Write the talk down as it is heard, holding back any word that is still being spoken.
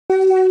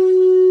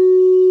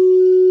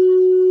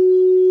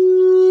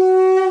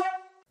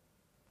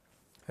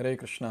Hare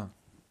Krishna.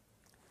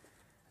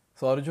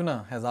 So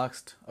Arjuna has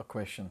asked a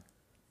question.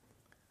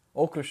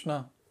 O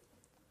Krishna,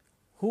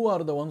 who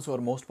are the ones who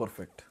are most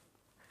perfect?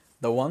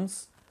 The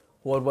ones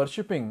who are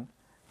worshipping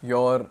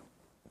your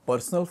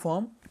personal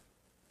form,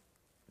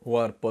 who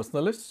are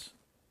personalists,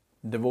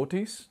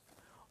 devotees,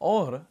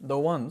 or the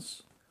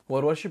ones who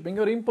are worshipping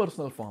your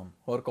impersonal form,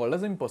 who are called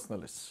as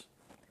impersonalists?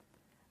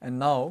 And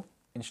now,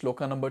 in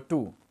Shloka number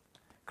 2,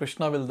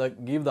 Krishna will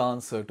give the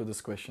answer to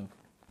this question.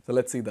 So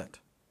let's see that.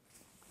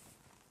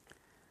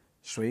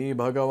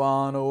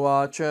 śrī-bhagavān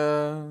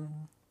uvāca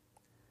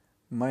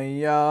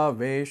mayy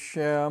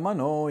āveśya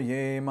mano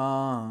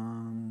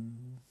yemam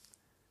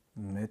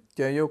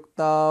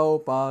nitya-yuktā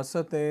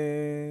upāsate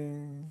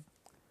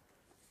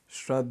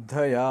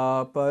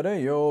śraddhayā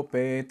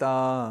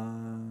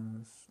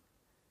parayopetās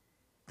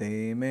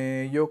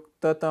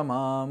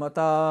yukta-tamā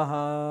matāḥ.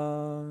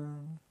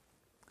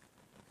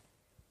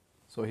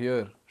 So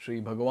here,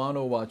 śrī-bhagavān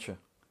uvāca,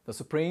 the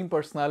Supreme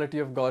Personality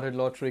of Godhead,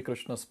 Lord Shri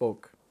Krishna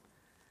spoke.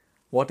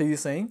 What is he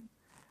saying?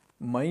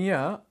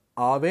 Mayy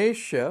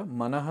āveśya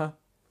mano.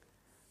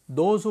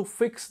 Those who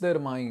fix their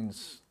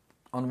minds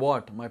on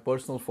what? My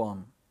personal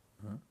form.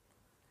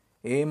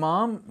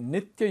 Emam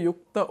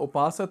nitya-yuktā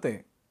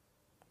upāsate.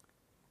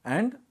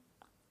 And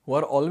who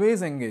are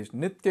always engaged,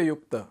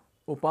 nitya-yuktā,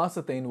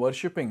 upāsate, in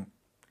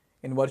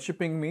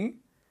worshipping me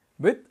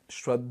with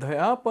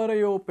śraddhayā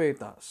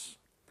parayopetās,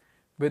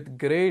 with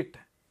great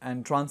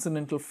and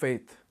transcendental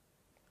faith,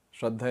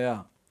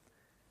 śraddhayā.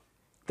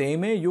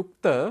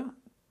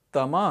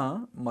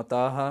 Yukta-tamā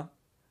matāḥ.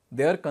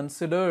 They are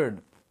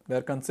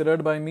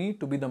considered by me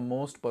to be the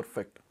most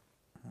perfect.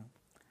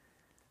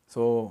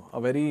 So, a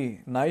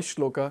very nice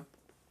shloka.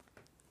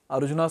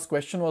 Arjuna's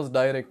question was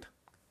direct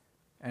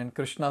and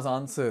Krishna's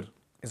answer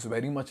is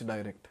very much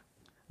direct.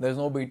 There is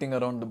no beating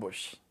around the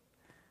bush.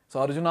 So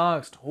Arjuna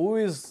asked, who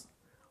is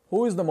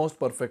the most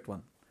perfect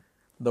one?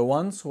 The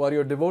ones who are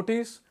your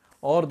devotees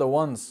or the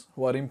ones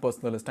who are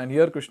impersonalists? And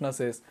here Krishna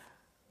says,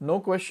 no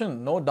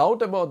question, no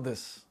doubt about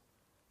this.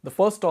 The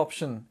first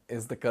option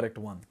is the correct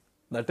one.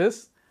 That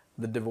is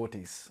the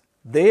devotees.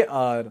 They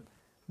are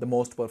the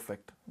most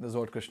perfect. This is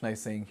what Krishna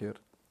is saying here.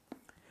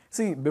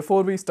 See,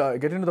 before we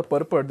get into the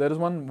purport, there is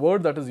one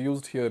word that is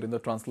used here in the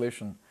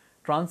translation.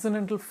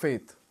 Transcendental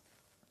faith.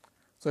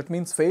 So it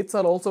means faiths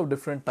are also of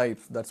different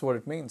types. That's what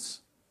it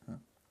means.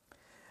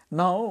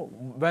 Now,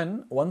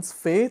 when one's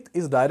faith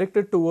is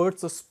directed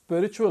towards the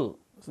spiritual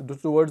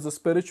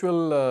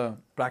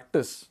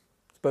practice,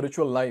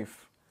 spiritual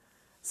life,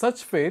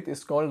 such faith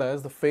is called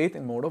as the faith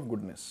in mode of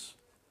goodness.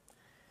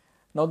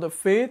 Now, the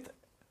faith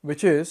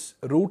which is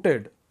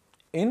rooted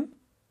in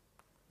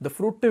the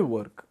fruitive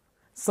work,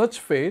 such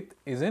faith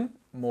is in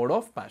mode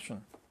of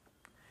passion.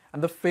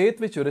 And the faith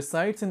which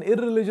resides in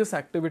irreligious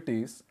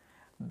activities,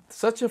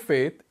 such a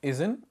faith is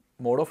in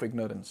mode of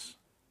ignorance.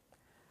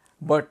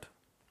 But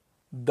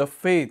the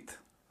faith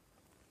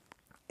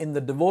in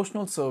the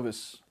devotional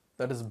service,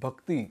 that is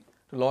bhakti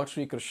to Lord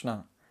Shri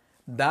Krishna,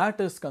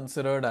 that is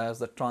considered as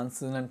the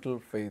transcendental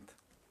faith.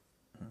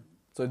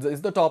 So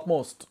it's the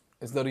topmost,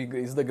 is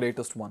the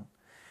greatest one.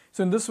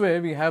 So in this way,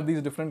 we have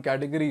these different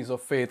categories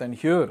of faith, and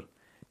here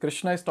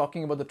Krishna is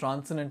talking about the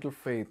transcendental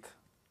faith,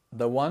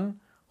 the one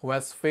who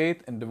has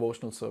faith in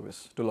devotional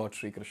service to Lord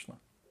Shri Krishna.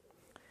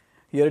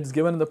 Here it's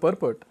given in the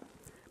purport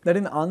that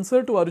in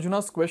answer to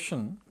Arjuna's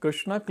question,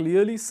 Krishna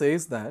clearly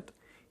says that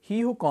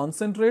he who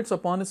concentrates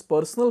upon his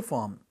personal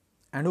form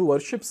and who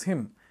worships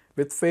him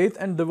with faith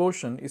and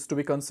devotion is to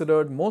be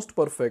considered most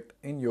perfect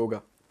in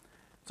yoga.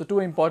 So two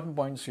important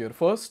points here.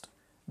 First,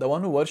 the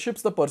one who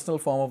worships the personal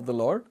form of the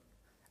Lord,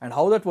 and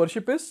how that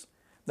worship is?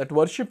 That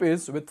worship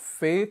is with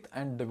faith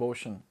and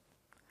devotion.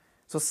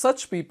 So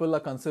such people are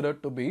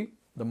considered to be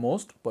the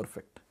most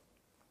perfect.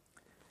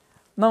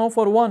 Now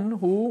for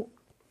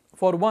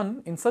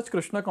one in such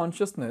Krishna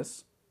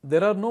consciousness,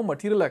 there are no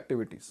material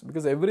activities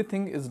because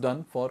everything is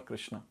done for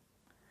Krishna.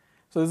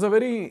 So this is a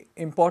very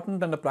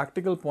important and a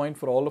practical point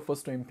for all of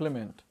us to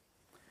implement.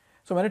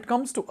 So when it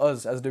comes to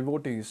us as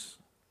devotees,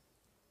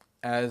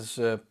 as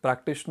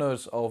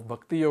practitioners of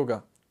Bhakti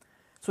Yoga,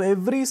 so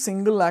every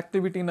single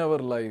activity in our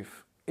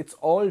life, it's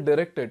all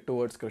directed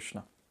towards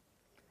Krishna.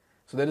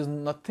 So there is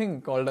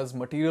nothing called as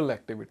material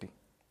activity.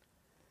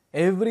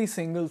 Every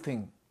single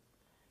thing.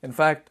 In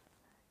fact,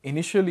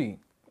 initially,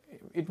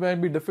 it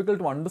might be difficult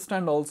to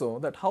understand also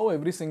that how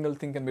every single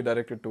thing can be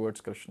directed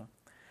towards Krishna.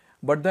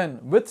 But then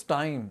with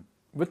time,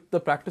 with the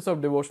practice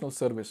of devotional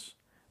service,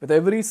 with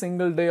every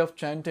single day of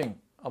chanting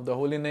of the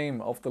holy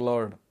name of the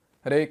Lord,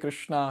 Hare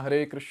Krishna,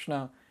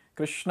 Krishna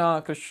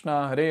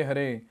Krishna, Hare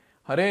Hare,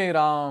 Hare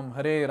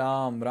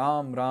Ram,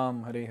 Ram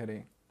Ram, Hare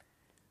Hare,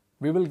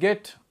 we will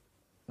get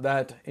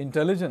that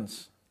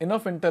intelligence,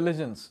 enough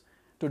intelligence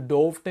to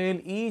dovetail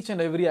each and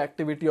every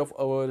activity of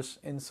ours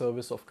in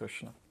service of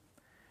Krishna.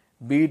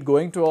 Be it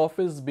going to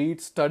office, be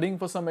it studying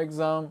for some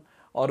exam,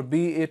 or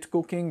be it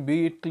cooking,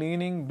 be it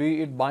cleaning,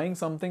 be it buying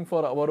something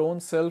for our own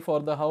self or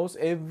the house,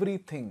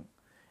 everything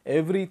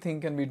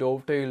Everything can be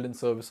dovetailed in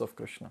service of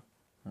Krishna.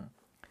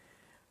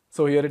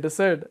 So here it is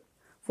said,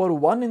 for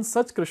one in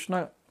such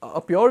Krishna,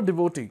 a pure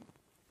devotee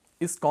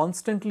is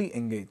constantly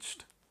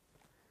engaged.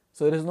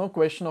 So there is no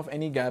question of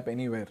any gap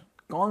anywhere.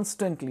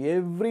 Constantly,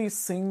 every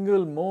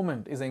single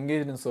moment is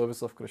engaged in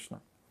service of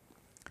Krishna.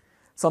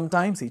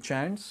 Sometimes he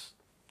chants,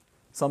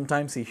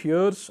 sometimes he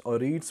hears or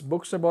reads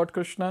books about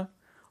Krishna,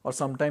 or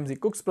sometimes he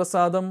cooks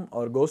prasadam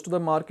or goes to the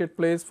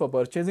marketplace for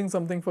purchasing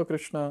something for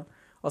Krishna,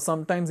 or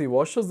sometimes he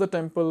washes the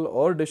temple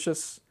or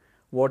dishes.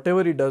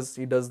 Whatever he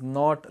does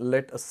not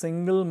let a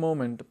single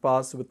moment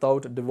pass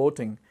without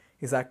devoting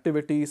his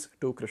activities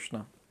to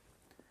Krishna.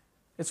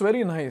 It's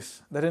very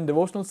nice that in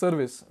devotional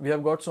service we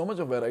have got so much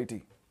of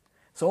variety.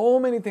 So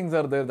many things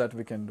are there that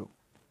we can do.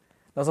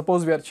 Now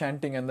suppose we are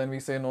chanting and then we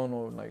say,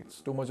 no,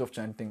 it's too much of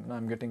chanting. Now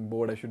I'm getting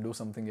bored, I should do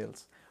something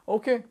else.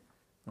 Okay.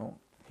 No.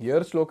 Here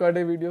Shloka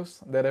day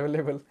videos, they're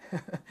available.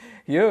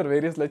 Here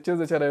various lectures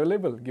which are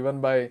available,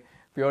 given by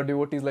pure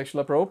devotees like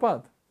Srila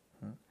Prabhupada.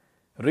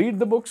 Read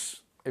the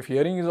books. If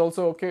hearing is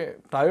also okay,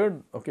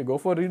 tired, okay, go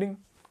for reading.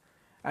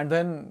 And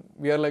then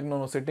we are like,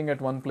 no, sitting at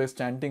one place,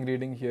 chanting,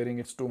 reading, hearing,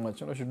 it's too much.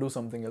 Should do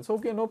something else.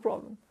 Okay, no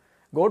problem.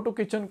 Go to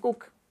kitchen,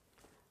 cook.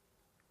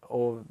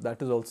 Oh,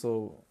 that is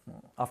also,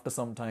 after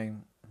some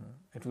time,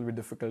 it will be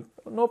difficult.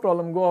 No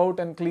problem. Go out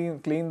and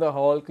clean the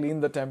hall,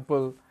 clean the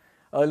temple,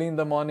 early in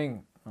the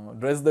morning,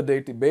 dress the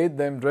deity, bathe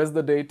them, dress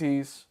the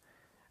deities,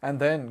 and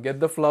then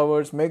get the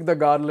flowers, make the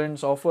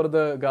garlands, offer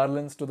the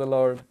garlands to the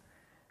Lord,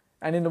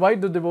 and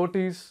invite the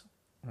devotees,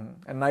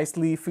 and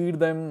nicely feed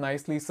them,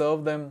 nicely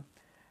serve them,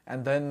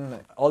 and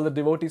then all the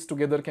devotees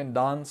together can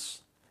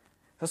dance.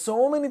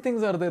 So many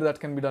things are there that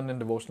can be done in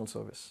devotional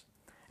service.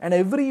 And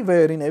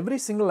everywhere, in every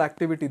single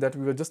activity that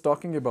we were just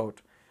talking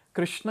about,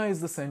 Krishna is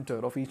the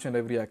center of each and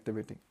every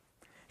activity.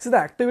 See, the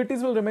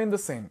activities will remain the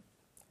same.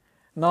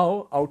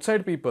 Now,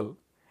 outside people,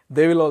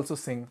 they will also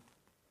sing,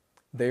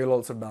 they will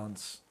also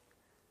dance,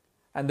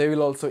 and they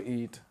will also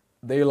eat,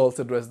 they will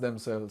also dress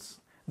themselves,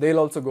 they will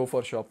also go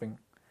for shopping.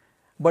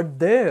 But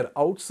there,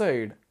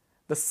 outside,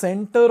 the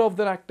center of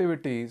their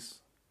activities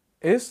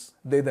is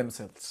they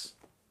themselves.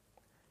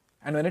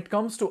 And when it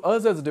comes to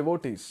us as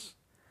devotees,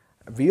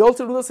 we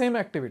also do the same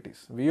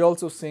activities. We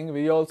also sing,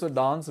 we also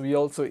dance, we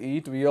also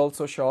eat, we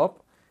also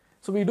shop.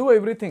 So we do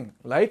everything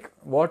like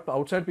what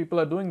outside people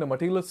are doing, the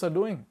materialists are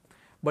doing.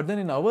 But then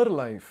in our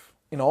life,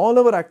 in all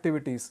our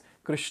activities,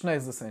 Krishna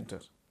is the center.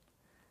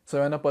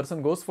 So when a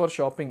person goes for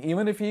shopping,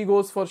 even if he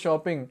goes for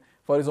shopping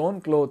for his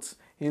own clothes,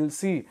 he'll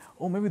see,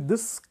 oh, maybe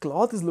this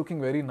cloth is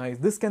looking very nice.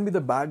 This can be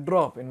the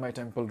backdrop in my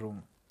temple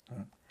room.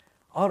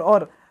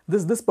 Or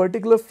this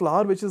particular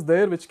flower which is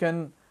there, which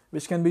can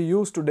be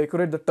used to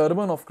decorate the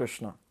turban of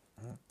Krishna.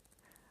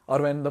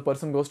 Or when the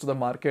person goes to the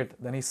market,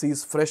 then he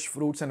sees fresh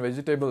fruits and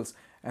vegetables,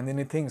 and then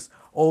he thinks,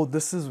 oh,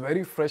 this is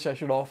very fresh, I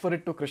should offer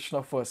it to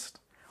Krishna first.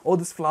 Oh,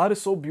 this flower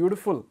is so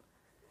beautiful.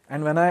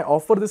 And when I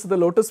offer this to the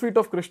lotus feet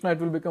of Krishna, it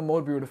will become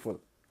more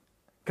beautiful.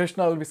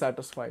 Krishna will be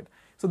satisfied.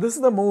 So this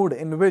is the mood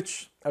in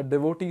which a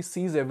devotee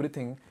sees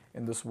everything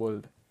in this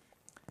world.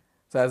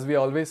 So as we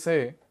always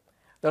say,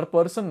 that a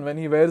person, when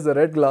he wears the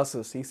red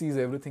glasses, he sees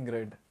everything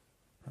red.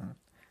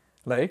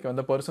 Like when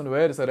the person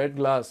wears a red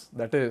glass,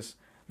 that is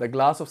the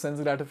glass of sense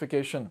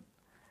gratification,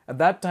 at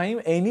that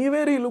time,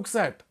 anywhere he looks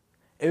at,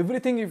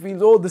 everything he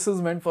feels, oh, this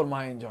is meant for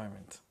my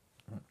enjoyment.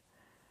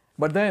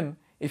 But then,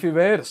 if he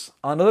wears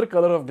another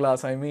color of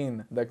glass, I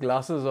mean the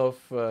glasses of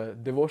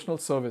devotional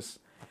service,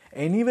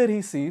 anywhere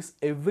he sees,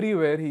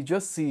 everywhere he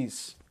just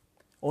sees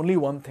only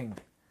one thing.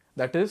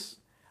 That is,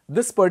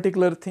 this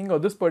particular thing or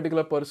this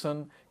particular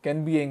person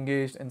can be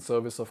engaged in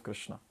service of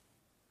Krishna.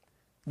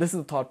 This is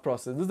the thought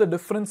process. This is the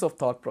difference of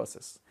thought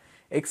process.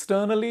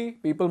 Externally,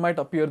 people might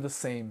appear the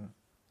same.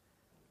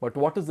 But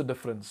what is the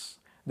difference?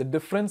 The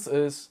difference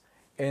is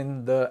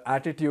in the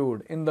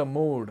attitude, in the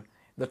mood,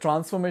 the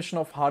transformation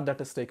of heart that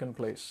has taken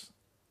place.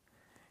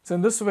 So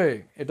in this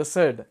way, it is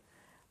said,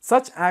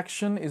 such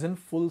action is in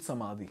full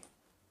samadhi.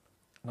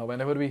 Now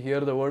whenever we hear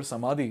the word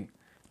samadhi,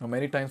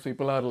 many times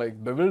people are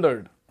like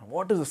bewildered.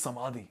 What is a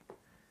samadhi?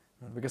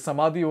 Because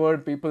samadhi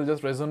word, people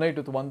just resonate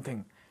with one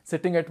thing.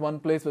 Sitting at one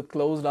place with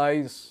closed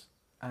eyes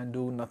and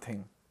do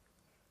nothing.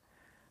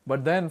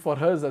 But then for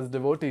us as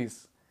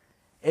devotees,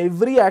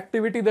 every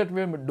activity that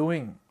we are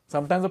doing,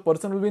 sometimes a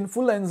person will be in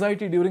full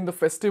anxiety during the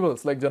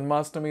festivals like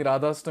Janmashtami,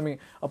 Radhashtami.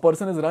 A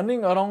person is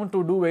running around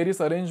to do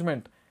various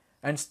arrangement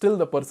and still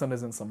the person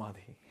is in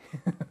samadhi.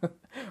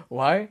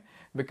 Why?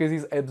 Because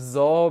he's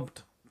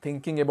absorbed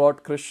thinking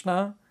about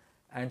Krishna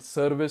and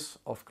service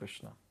of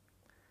Krishna.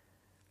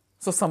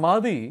 So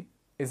samadhi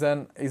is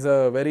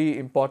a very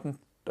important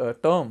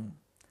term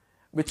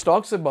which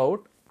talks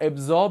about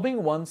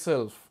absorbing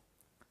oneself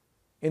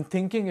in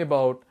thinking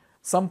about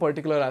some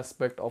particular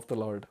aspect of the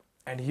Lord.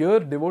 And here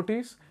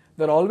devotees,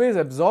 they're always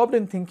absorbed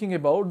in thinking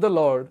about the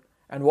Lord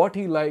and what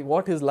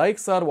his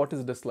likes are, what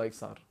his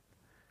dislikes are.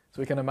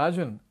 So we can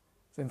imagine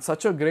in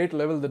such a great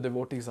level the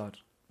devotees are.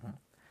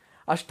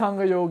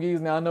 Ashtanga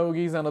yogis, Jnana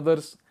yogis and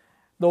others,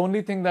 the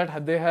only thing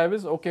that they have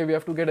is, okay, we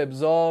have to get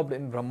absorbed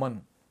in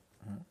Brahman.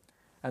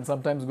 and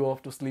sometimes go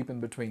off to sleep in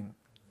between.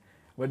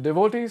 But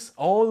devotees,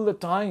 all the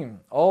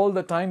time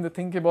they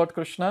think about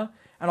Krishna,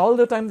 and all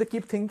the time they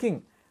keep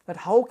thinking that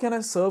how can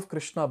I serve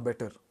Krishna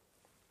better?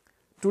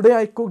 Today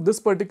I cooked this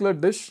particular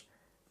dish,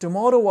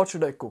 tomorrow what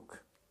should I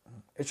cook?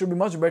 It should be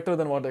much better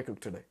than what I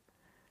cooked today.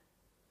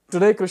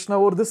 Today Krishna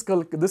wore this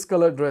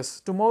color dress,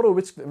 tomorrow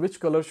which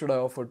color should I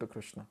offer to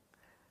Krishna?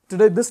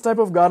 Today this type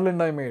of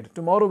garland I made,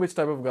 tomorrow which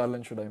type of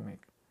garland should I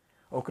make?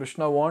 Oh,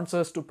 Krishna wants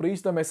us to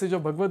preach the message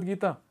of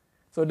Bhagavad-gita.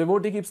 So a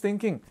devotee keeps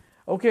thinking,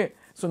 okay,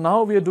 so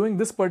now we are doing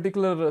this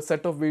particular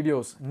set of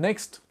videos.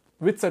 Next,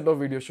 which set of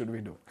videos should we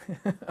do?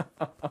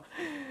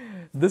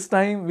 This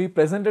time we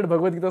presented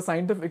Bhagavad-gita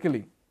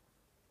scientifically.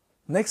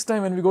 Next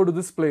time when we go to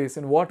this place,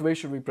 in what way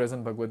should we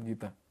present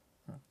Bhagavad-gita?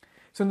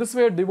 So in this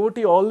way, a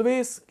devotee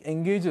always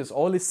engages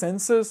all his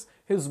senses,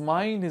 his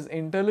mind, his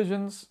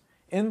intelligence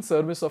in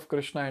service of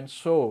Krishna, and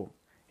so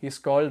he is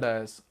called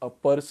as a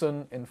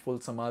person in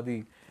full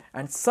samadhi.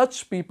 And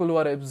such people who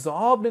are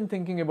absorbed in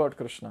thinking about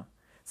Krishna,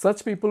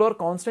 such people who are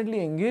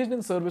constantly engaged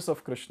in service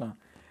of Krishna,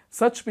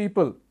 such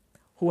people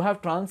who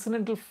have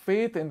transcendental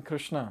faith in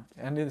Krishna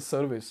and in his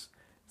service,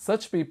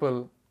 such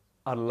people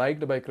are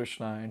liked by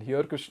Krishna. And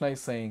here Krishna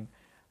is saying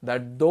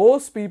that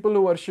those people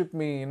who worship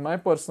me in my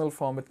personal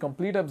form with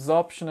complete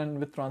absorption and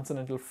with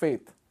transcendental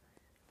faith,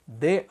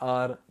 they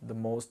are the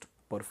most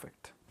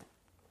perfect.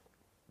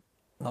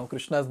 Now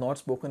Krishna has not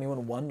spoken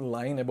even one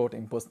line about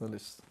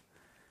impersonalists.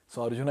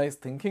 So Arjuna is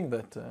thinking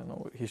that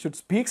he should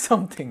speak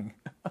something.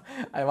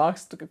 I've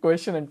asked a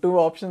question and two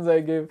options I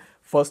gave.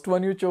 First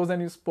one you chose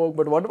and you spoke,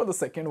 but what about the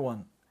second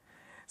one?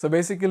 So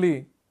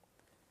basically,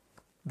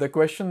 the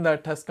question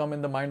that has come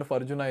in the mind of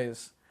Arjuna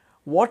is,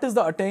 what is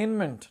the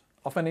attainment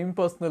of an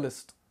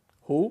impersonalist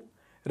who,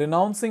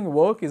 renouncing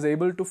work, is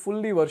able to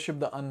fully worship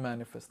the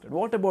unmanifested?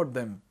 What about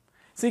them?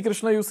 See,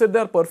 Krishna, you said they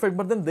are perfect,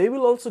 but then they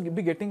will also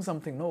be getting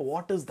something. No,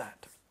 what is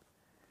that?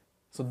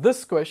 So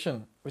this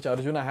question, which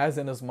Arjuna has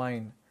in his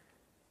mind,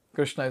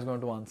 Krishna is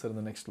going to answer in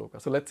the next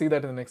Shloka. So let's see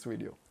that in the next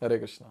video. Hare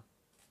Krishna.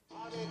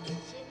 Hare Krishna,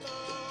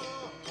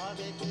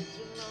 Hare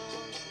Krishna,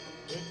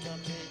 Krishna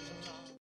Krishna.